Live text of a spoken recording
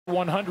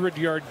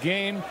100-yard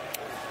game.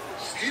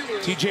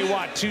 TJ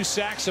Watt, 2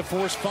 sacks, a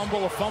forced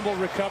fumble, a fumble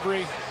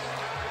recovery,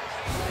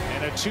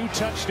 and a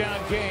 2-touchdown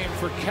game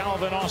for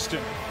Calvin Austin.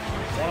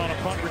 1 on a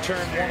punt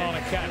return, 1 on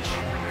a catch.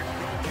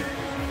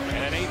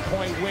 And an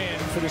 8-point win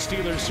for the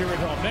Steelers here at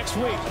home. Next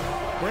week,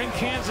 we're in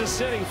Kansas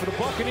City for the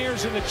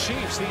Buccaneers and the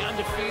Chiefs, the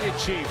undefeated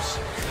Chiefs.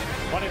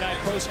 Monday Night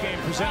Postgame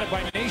presented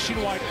by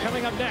Nationwide,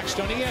 coming up next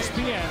on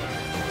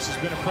ESPN. This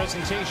has been a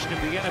presentation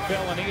of the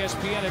NFL on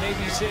ESPN and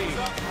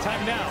ABC.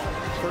 Time now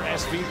for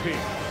SVP.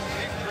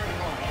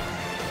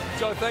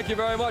 So thank you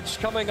very much.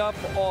 Coming up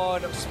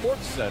on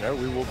Sports Center,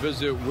 we will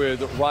visit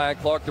with Ryan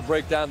Clark to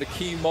break down the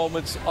key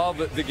moments of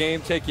the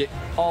game, take you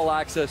all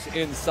access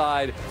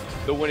inside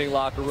the winning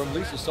locker room.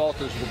 Lisa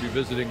Salters will be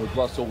visiting with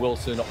Russell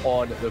Wilson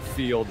on the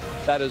field.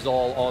 That is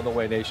all on the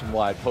way.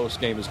 Nationwide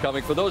Postgame is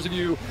coming. For those of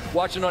you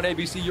watching on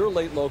ABC, your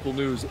late local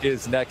news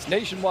is next.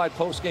 Nationwide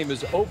Postgame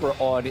is over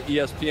on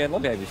ESPN.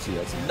 Let me have you see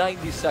us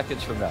 90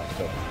 seconds from now.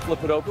 So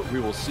flip it over. We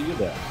will see you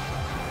there.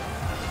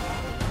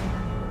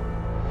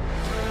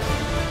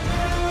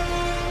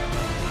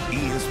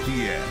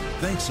 ESPN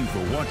thanks you for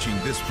watching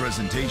this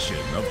presentation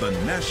of the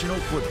National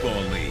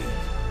Football League.